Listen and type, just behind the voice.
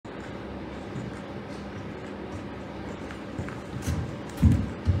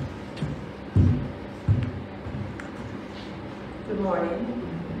morning.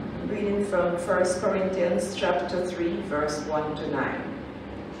 Reading from 1 Corinthians chapter 3, verse 1 to 9.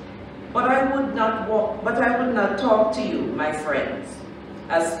 But I would not talk to you, my friends,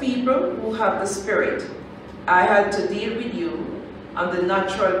 as people who have the Spirit. I had to deal with you on the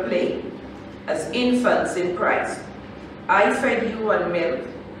natural plane, as infants in Christ. I fed you on milk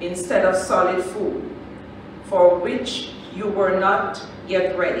instead of solid food, for which you were not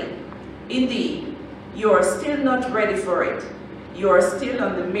yet ready. Indeed, you are still not ready for it. You are still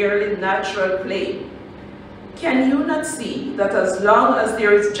on the merely natural plane. Can you not see that as long as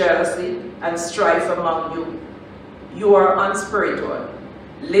there is jealousy and strife among you, you are unspiritual,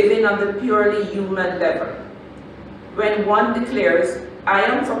 living on the purely human level? When one declares, I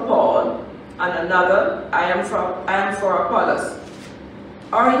am for Paul, and another, I am for Apollos,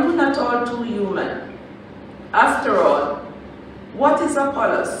 are you not all too human? After all, what is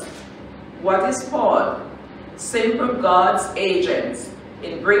Apollos? What is Paul? Simple God's agents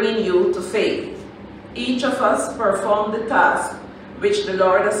in bringing you to faith. Each of us performed the task which the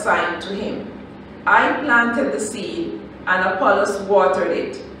Lord assigned to him. I planted the seed and Apollos watered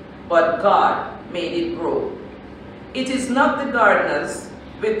it, but God made it grow. It is not the gardeners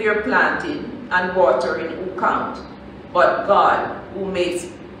with their planting and watering who count, but God who makes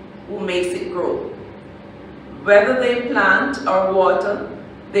it grow. Whether they plant or water,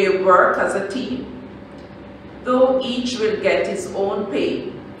 they work as a team, though each will get his own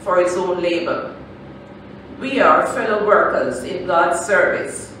pay for his own labor. We are fellow workers in God's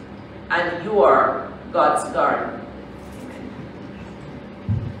service, and you are God's garden.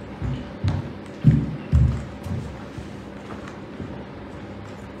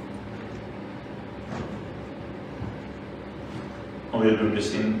 Now we are going to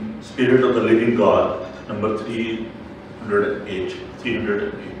sing Spirit of the Living God, number 308.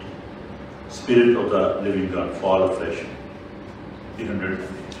 Spirit of the Living God, fall afresh. 308.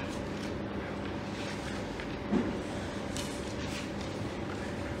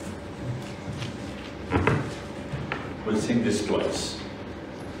 We'll sing this twice.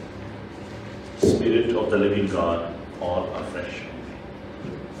 Spirit of the Living God, fall afresh.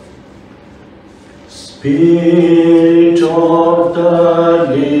 Spirit of the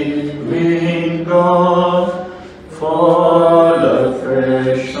living God, fall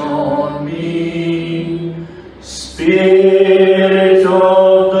afresh on me. Spirit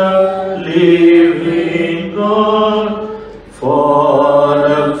of the living God, fall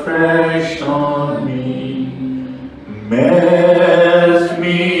afresh on me. Melt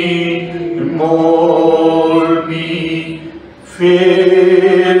me, mold me,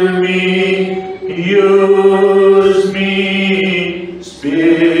 fill me, use me.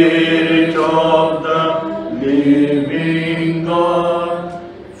 Spirit of the living God,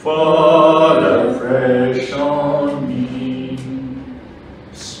 fall afresh on me.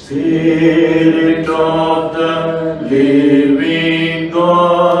 Spirit of the living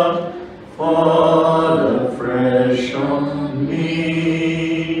God, fall afresh on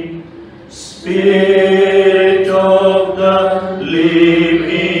me. Spirit of the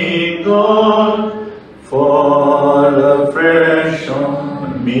living God, fall afresh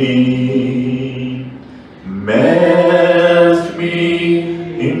on me. Melt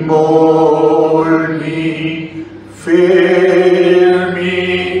me, mold me, fill me,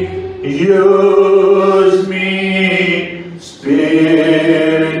 use me.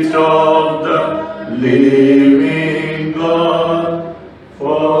 Spirit of the living God,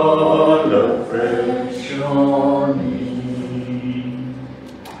 fall afresh on me.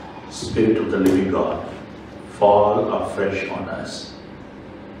 Spirit of the living God, fall afresh on us.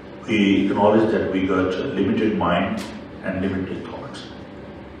 We acknowledge that we got a limited mind and limited thoughts.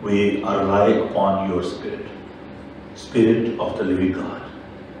 We rely upon your Spirit. Spirit of the living God,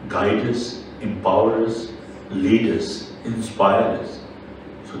 guide us, empower us, lead us, inspire us,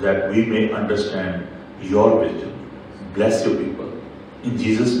 so that we may understand your wisdom. Bless your people. In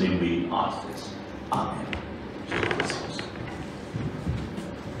Jesus' name we ask this. Amen.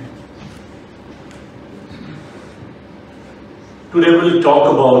 Today we'll talk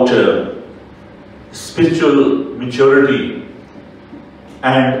about spiritual maturity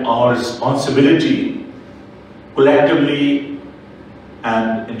and our responsibility collectively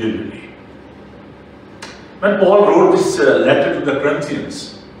and individually. When Paul wrote this letter to the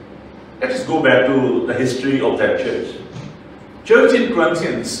Corinthians, let us go back to the history of that church. Church in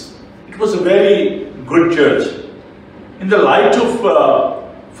Corinthians, it was a very good church. In the light of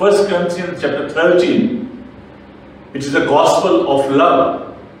 1 Corinthians chapter 13, which is the gospel of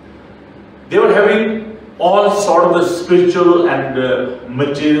love, they were having all sort of the spiritual and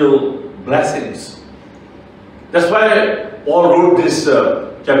material blessings. That's why Paul wrote this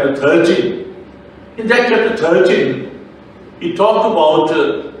chapter 13. In that chapter 13, he talked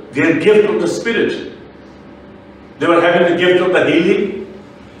about their gift of the Spirit. They were having the gift of the healing,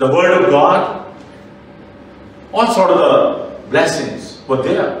 the Word of God, all sort of the blessings were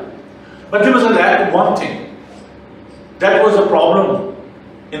there. But there was a lack of one thing. That was a problem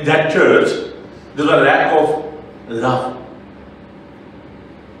in that church. There was a lack of love.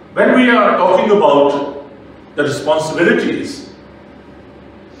 When we are talking about the responsibilities,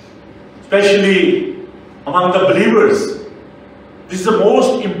 especially among the believers, this is the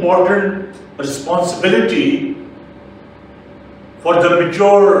most important responsibility for the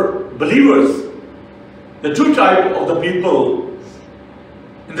mature believers. The two types of the people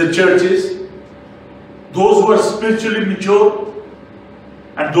in the churches, those who are spiritually mature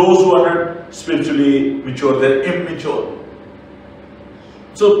and those who are not spiritually mature, they're immature.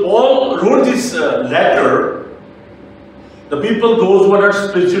 So Paul wrote this letter, the people, those who are not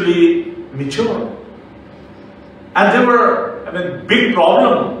spiritually mature. And there were, big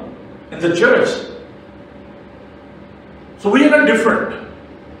problem in the church. So we are not different.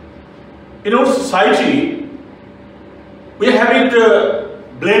 In our society, we are having the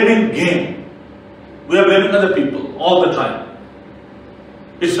blaming game. We are blaming other people all the time.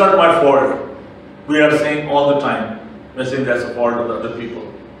 It's not my fault. We are saying all the time. We are saying that's the fault of the other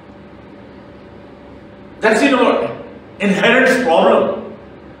people. That's inherent problem.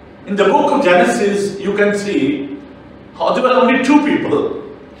 In the book of Genesis, you can see how there were only two people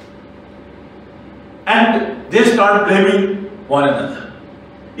and they start blaming one another.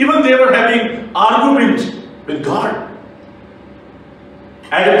 Even they were having argument with God.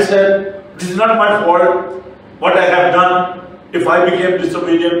 Adam said, this is not my fault, what I have done. If I became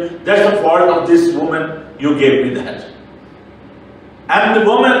disobedient, that's the fault of this woman, you gave me that. And the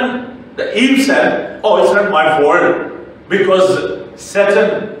woman, Eve said, oh, it's not my fault, because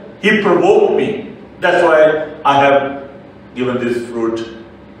Satan, he provoked me. That's why I have given this fruit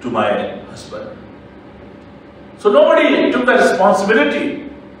to my husband. So nobody took the responsibility.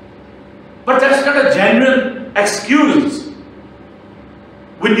 But that's not a genuine excuse.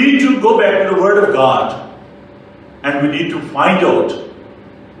 We need to go back to the Word of God and we need to find out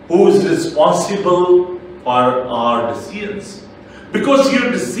who is responsible for our decisions. Because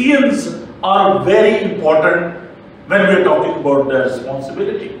your decisions are very important when we are talking about the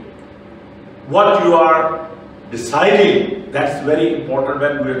responsibility. What you are deciding, that's very important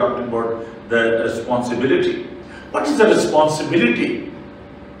when we are talking about the responsibility. What is the responsibility?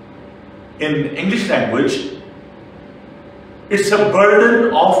 In English language, it's a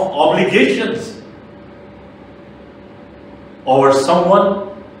burden of obligations over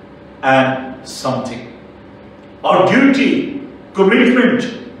someone and something. Our duty,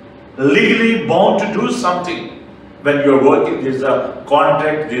 commitment, legally bound to do something. When you are working, there is a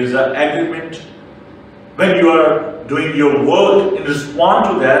contract, there is an agreement. When you are doing your work, in response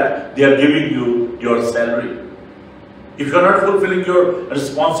to that, they are giving you your salary. If you are not fulfilling your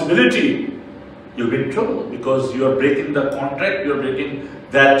responsibility, you'll be in trouble because you are breaking the contract, you are breaking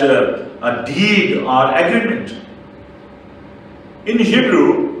that a deed or agreement. In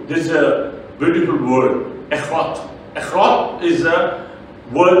Hebrew, there is a beautiful word, echrot. Echrot is a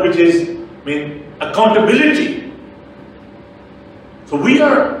word which is accountability. So we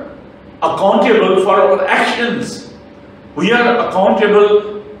are accountable for our actions. We are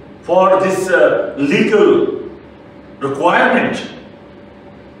accountable for this legal requirement.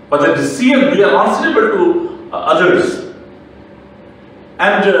 For the decision, we are answerable to others.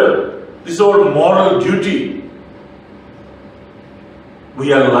 And this is our moral duty.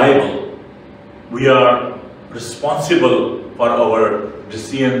 We are liable. We are responsible for our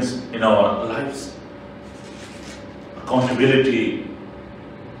decisions in our lives. Accountability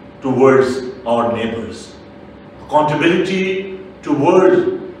towards our neighbors. Accountability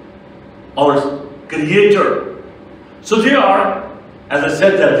towards our Creator. So there are, as I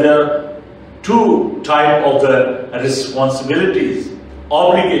said, that there are two types of the responsibilities,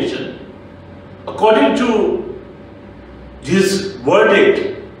 obligation. According to this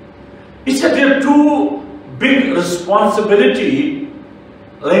verdict, it said there are two big responsibilities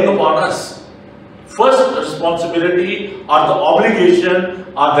laying upon us. First responsibility or the obligation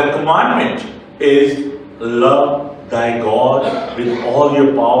or the commandment is love thy God with all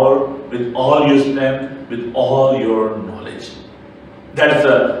your power, with all your strength, with all your knowledge. That is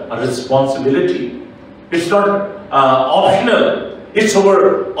a responsibility. It's not optional. It's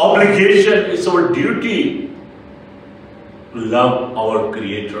our obligation, it's our duty to love our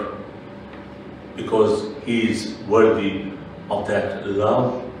Creator because He is worthy of that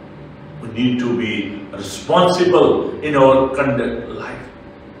love We need to be responsible in our conduct life.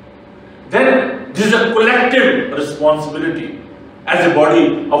 Then this is a collective responsibility as a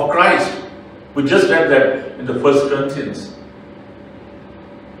body of Christ. We just read that in the 1 Corinthians.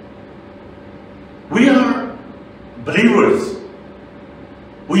 We are believers.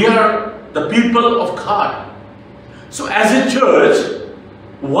 We are the people of God. So as a church,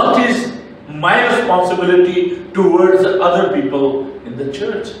 what is my responsibility towards the other people in the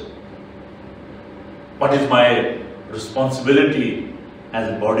church? What is my responsibility as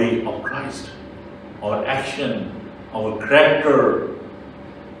a body of Christ? Our action, our character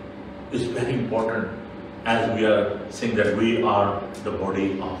is very important as we are saying that we are the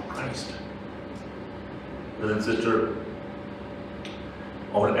body of Christ. Brothers and sisters,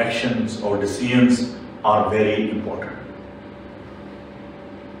 our actions, our decisions are very important.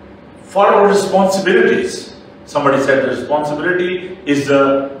 For our responsibilities, somebody said the responsibility is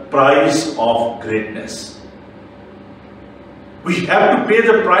the price of greatness. We have to pay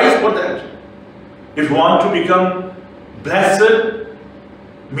the price for that. If we want to become blessed,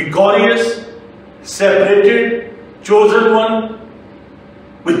 victorious, separated, chosen one,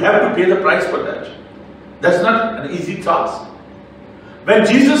 we have to pay the price for that. That's not an easy task. When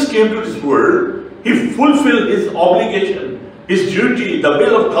Jesus came to this world, He fulfilled His obligation, His duty, the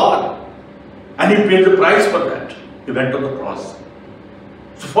will of God. And He paid the price for that. He went on the cross.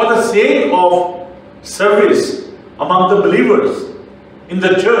 So for the sake of service among the believers in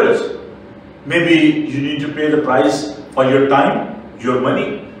the church, maybe you need to pay the price for your time, your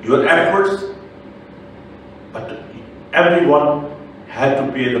money, your efforts. But everyone had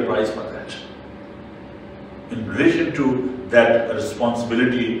to pay the price for that. In relation to that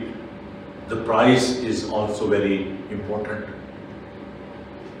responsibility, the price is also very important.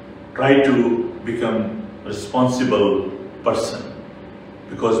 Try to become a responsible person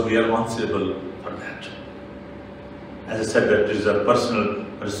because we are answerable for that. As I said, that is a personal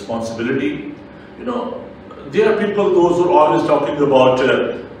responsibility. You know, there are people, those who are always talking about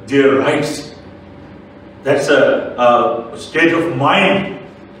their rights. That's a state of mind.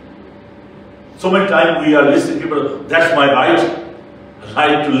 So many times we are listening to people, that's my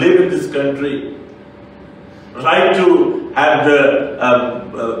right to live in this country, right to have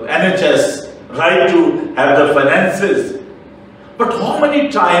the NHS, right to have the finances. But how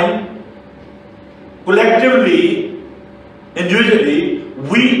many times, collectively, individually,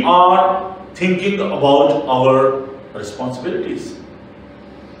 we are thinking about our responsibilities?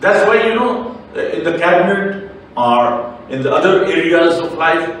 That's why, you know, in the cabinet or in the other areas of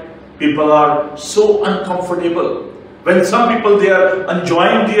life, people are so uncomfortable. When some people, they are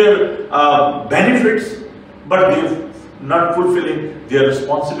enjoying their benefits, but they're not fulfilling their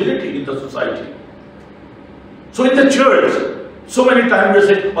responsibility in the society. So in the church, so many times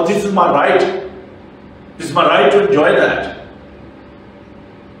we say, oh, this is my right. This is my right to enjoy that.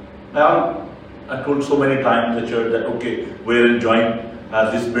 I told so many times in the church that, okay, we're enjoying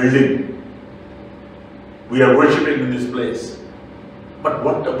this building. We are worshipping in this place. But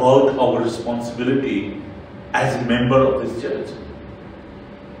what about our responsibility as a member of this church?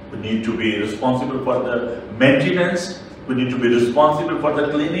 We need to be responsible for the maintenance. We need to be responsible for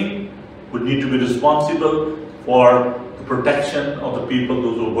the cleaning. We need to be responsible for the protection of the people,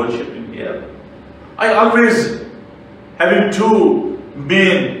 those who are worshipping here. I always having two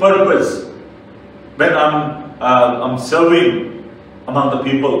main purpose when I'm serving among the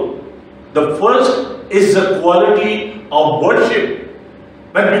people. The first is the quality of worship.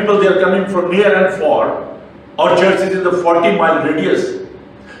 When people, they are coming from near and far, our church is in the 40-mile radius.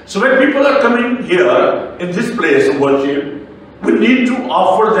 So when people are coming here in this place of worship, we need to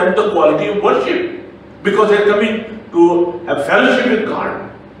offer them the quality of worship because they are coming to have fellowship with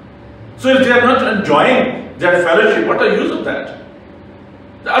God. So if they are not enjoying that fellowship, what are the use of that?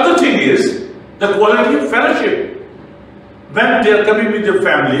 The other thing is the quality of fellowship. When they are coming with their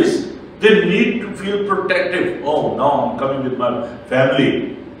families, they need to feel protective. Oh, now I'm coming with my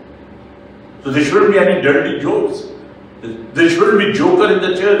family. So there shouldn't be any dirty jokes. There shouldn't be joker in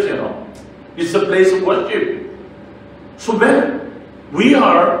the church, you know. It's a place of worship. So when we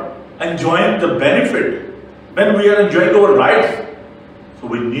are enjoying the benefit, when we are enjoying our rights, so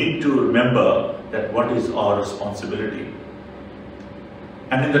we need to remember that what is our responsibility.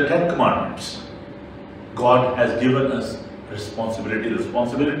 And in the 10 Commandments, God has given us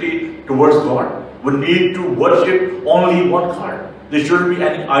responsibility towards God. We need to worship only one God. There shouldn't be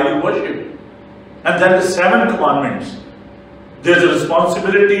any idol worship. And then the 7 Commandments. There's a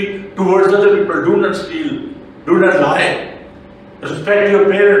responsibility towards other people. Do not steal. Do not lie. Respect your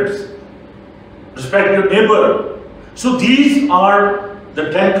parents. Respect your neighbor. So these are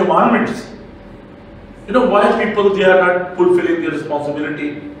the 10 commandments. You know why people, they are not fulfilling their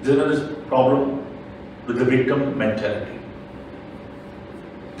responsibility? There is a problem with the victim mentality.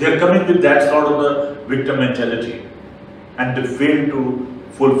 They are coming with that sort of the victim mentality and they fail to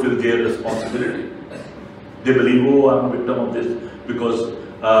fulfill their responsibility. They believe, oh, I'm a victim of this because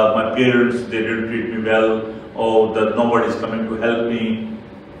my parents, they didn't treat me well, or that nobody is coming to help me.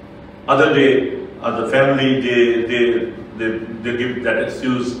 Other day, the family, they give that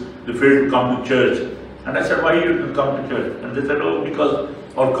excuse, they fail to come to church. And I said, why you didn't come to church? And they said, oh, because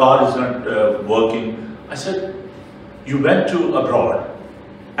our car is not working. I said, you went to abroad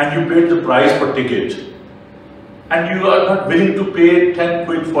and you paid the price for ticket and you are not willing to pay 10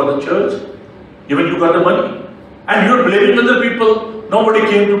 quid for the church, even you got the money. And you're blaming other people, nobody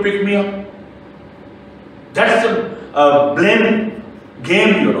came to pick me up. That's a blame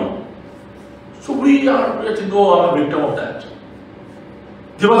game, you know. So we are letting go, I'm a victim of that.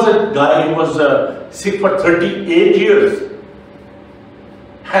 There was a guy who was sick for 38 years.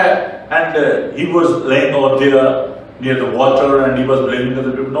 And he was laying out there near the water and he was blaming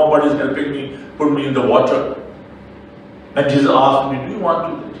other people. Nobody is helping me, put me in the water. And Jesus asked me, do you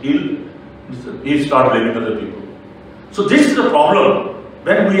want to heal? He started blaming other people. So this is the problem.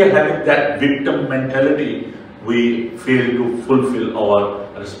 When we are having that victim mentality, we fail to fulfill our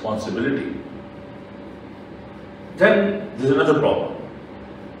responsibility. Then there is another problem.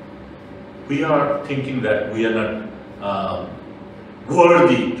 We are thinking that we are not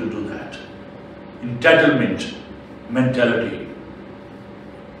worthy to do that. Entitlement mentality.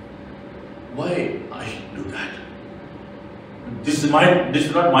 Why I should do that? This is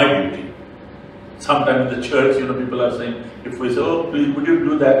not my duty. Sometimes in the church, you know, people are saying, if we say, oh, please, would you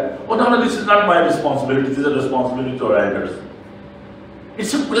do that? Oh, no, this is not my responsibility. This is a responsibility to our elders.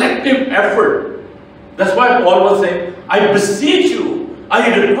 It's a collective effort. That's why Paul was saying, I beseech you, I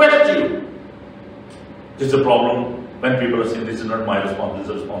request you. This is a problem when people are saying, this is not my responsibility, this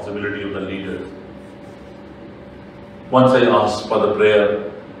is the responsibility of the leaders. Once I asked for the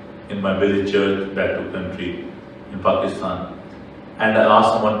prayer in my village church, back to country in Pakistan, and I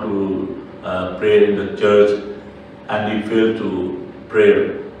asked someone to pray in the church, and he failed to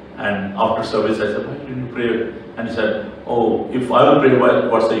pray. And after service, I said, why didn't you pray? And he said, oh, if I will pray,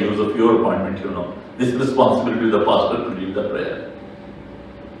 what's the use of your appointment, you know? This is responsibility of the pastor to lead the prayer.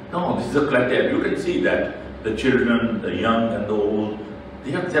 No, this is a collective. You can see that the children, the young and the old,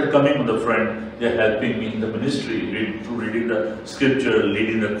 they are coming on the front, they are helping me in the ministry, through reading the scripture,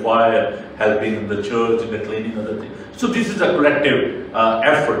 leading the choir, helping in the church, in the cleaning of the thing. So this is a collective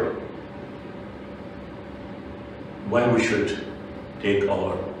effort. Why we should take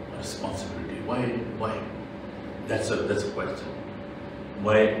our responsibility? Why? That's a question.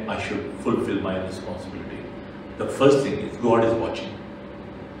 Why I should fulfill my responsibility? The first thing is God is watching.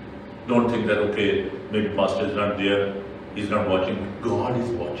 Don't think that, okay, maybe pastor is not there, he's not watching. God is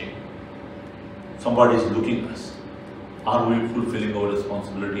watching. Somebody is looking at us. Are we fulfilling our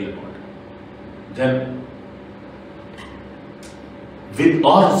responsibility or not? Then, with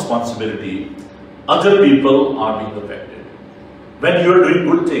our responsibility, other people are being affected. When you are doing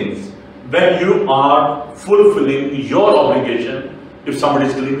good things, when you are fulfilling your obligation, if somebody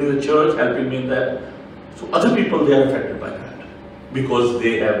is cleaning the church, helping me in that, so other people, they are affected by that because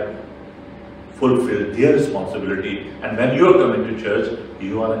they have fulfilled their responsibility. And when you are coming to church,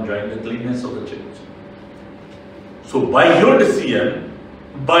 you are enjoying the cleanness of the church. So by your decision,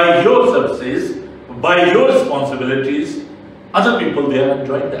 by your services, by your responsibilities, other people, they are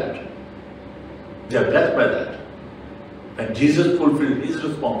enjoying that. They are blessed by that. When Jesus fulfilled his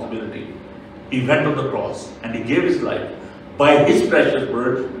responsibility, he went on the cross and he gave his life. By his precious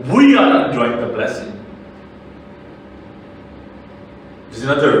word, we are enjoying the blessing. This is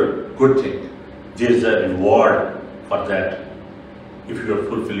another good thing. There is a reward for that if you are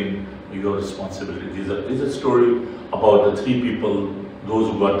fulfilling your responsibility. There is a story about the three people,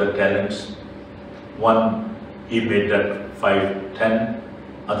 those who got the talents. One, he made that 5, 10.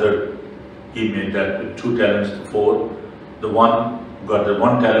 Other, he made that 2 talents to 4. The one who got the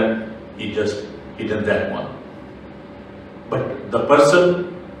 1 talent, he did that one. But the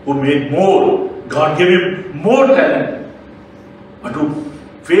person who made more, God gave him more talent, but who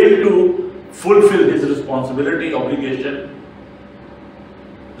failed to fulfill his responsibility, obligation,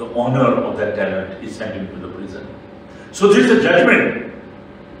 the owner of that talent is sent him to the prison. So there is a judgment.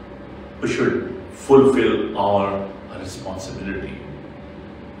 We should fulfill our responsibility.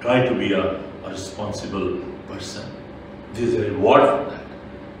 Try to be a responsible person. There is a reward for that.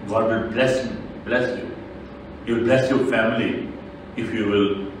 God will bless you. He will bless your family if you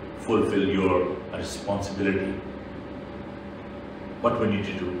will fulfill your responsibility. what we need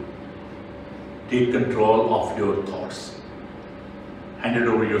to do. Take control of your thoughts. Hand it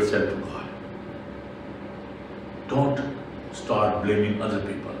over yourself to God. Don't start blaming other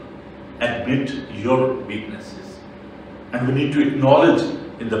people. Admit your weaknesses. And we need to acknowledge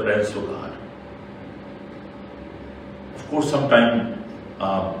in the presence of God. Of course, sometimes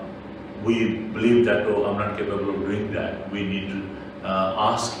we believe that, oh, I'm not capable of doing that. We need to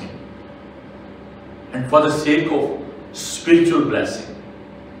ask Him. And for the sake of spiritual blessing,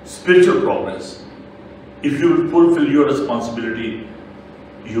 spiritual progress, if you will fulfill your responsibility,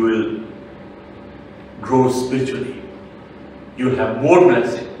 you will grow spiritually. You will have more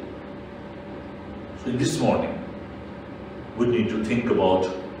blessing. So this morning, we need to think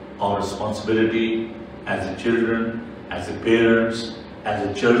about our responsibility as a children, as a parents, as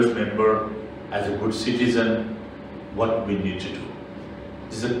a church member, as a good citizen, what we need to do.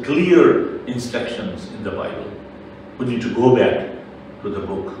 These are clear instructions in the Bible. We need to go back to the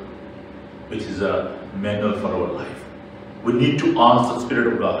book, which is a manual for our life. We need to ask the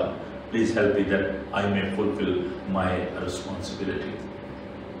Spirit of God, please help me that I may fulfill my responsibility.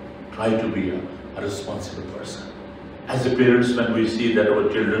 Try to be a responsible person. As a parents, when we see that our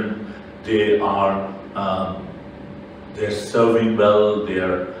children, they're serving well, they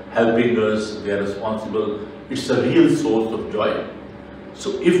are helping us, they are responsible, it's a real source of joy.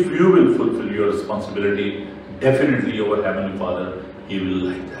 So if you will fulfill your responsibility, definitely our Heavenly Father, He will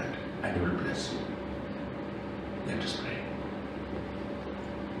like that and He will bless you. Let us pray.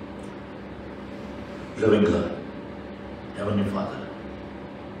 Loving God, Heavenly Father,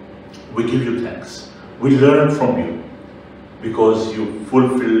 we give you thanks. We learn from you because you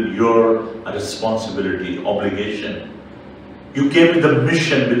fulfill your responsibility, obligation. You came with a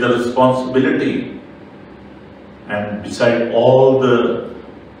mission, with a responsibility. And beside all the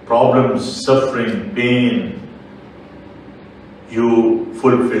problems, suffering, pain, you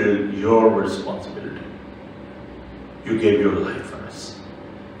fulfilled your responsibility. You gave your life for us.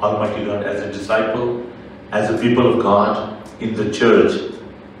 Almighty God, as a disciple, as a people of God in the church,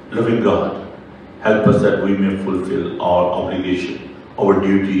 loving God, help us that we may fulfill our obligation, our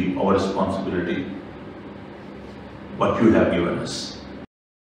duty, our responsibility, what you have given us.